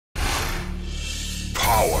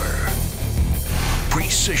Power.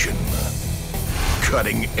 Precision.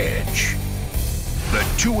 Cutting edge. The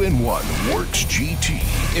 2-in-1 Worx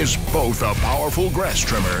GT is both a powerful grass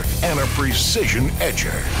trimmer and a precision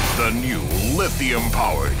edger. The new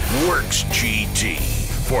lithium-powered Worx GT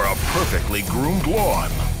for a perfectly groomed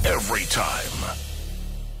lawn every time.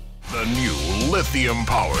 The new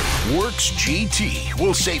lithium-powered Worx GT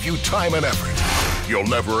will save you time and effort. You'll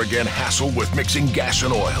never again hassle with mixing gas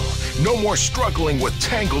and oil. No more struggling with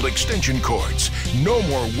tangled extension cords. No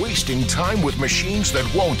more wasting time with machines that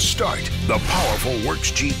won't start. The powerful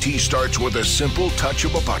Worx GT starts with a simple touch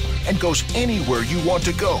of a button and goes anywhere you want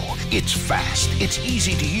to go. It's fast, it's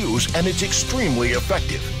easy to use, and it's extremely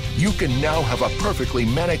effective. You can now have a perfectly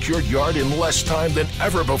manicured yard in less time than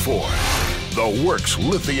ever before. The Worx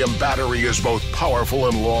lithium battery is both powerful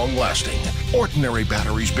and long-lasting. Ordinary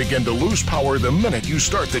batteries begin to lose power the minute you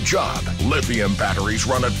start the job. Lithium batteries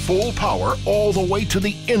run at full power all the way to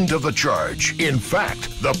the end of the charge. In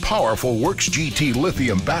fact, the powerful Worx GT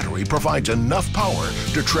lithium battery provides enough power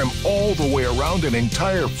to trim all the way around an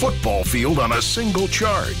entire football field on a single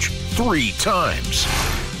charge, 3 times.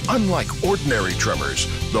 Unlike ordinary trimmers,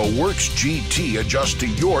 the Worx GT adjusts to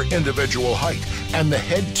your individual height, and the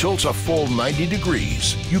head tilts a full 90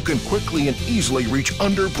 degrees. You can quickly and easily reach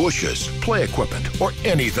under bushes, play equipment, or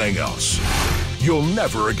anything else. You'll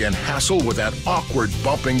never again hassle with that awkward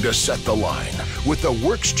bumping to set the line. With the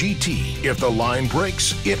Worx GT, if the line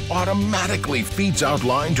breaks, it automatically feeds out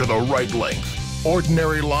line to the right length.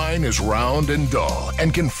 Ordinary line is round and dull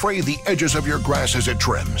and can fray the edges of your grass as it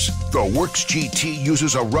trims. The Worx GT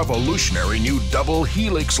uses a revolutionary new double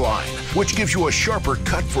helix line, which gives you a sharper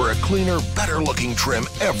cut for a cleaner, better-looking trim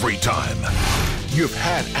every time. You've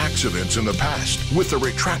had accidents in the past. With the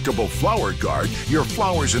retractable flower guard, your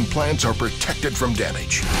flowers and plants are protected from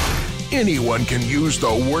damage. Anyone can use the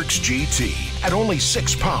Worx GT. At only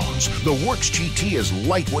 6 pounds, the Worx GT is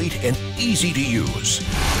lightweight and easy to use.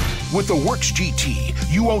 With the Worx GT,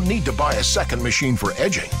 you won't need to buy a second machine for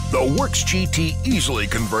edging. The Worx GT easily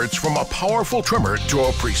converts from a powerful trimmer to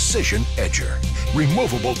a precision edger.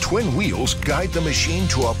 Removable twin wheels guide the machine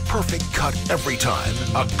to a perfect cut every time.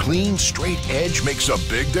 A clean, straight edge makes a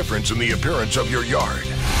big difference in the appearance of your yard.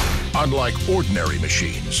 Unlike ordinary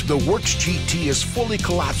machines, the Worx GT is fully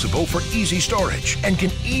collapsible for easy storage and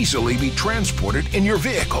can easily be transported in your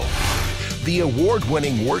vehicle. The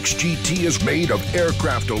award-winning Worx GT is made of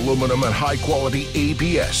aircraft aluminum and high-quality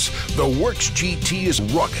ABS. The Worx GT is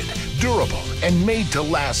rugged, durable, and made to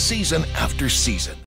last season after season.